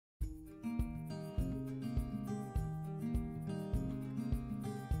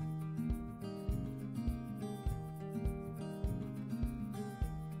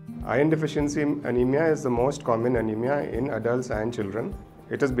Iron deficiency anemia is the most common anemia in adults and children.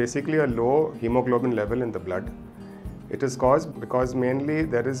 It is basically a low hemoglobin level in the blood. It is caused because mainly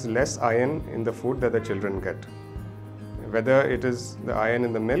there is less iron in the food that the children get, whether it is the iron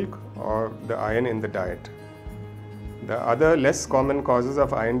in the milk or the iron in the diet. The other less common causes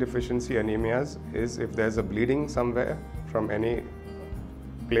of iron deficiency anemias is if there's a bleeding somewhere from any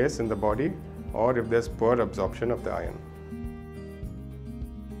place in the body, or if there's poor absorption of the iron.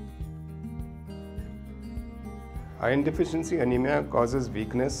 Iron deficiency anemia causes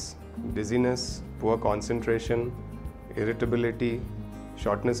weakness, dizziness, poor concentration, irritability,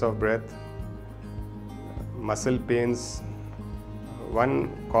 shortness of breath, muscle pains.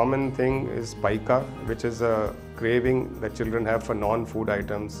 One common thing is pica, which is a craving that children have for non-food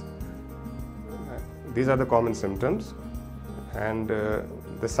items. These are the common symptoms, and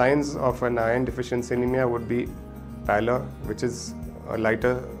the signs of an iron deficiency anemia would be pallor, which is a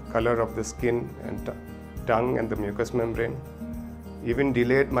lighter color of the skin and tongue and the mucous membrane. Even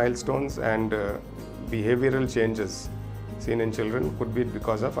delayed milestones and behavioral changes seen in children could be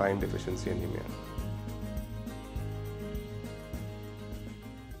because of iron deficiency anemia.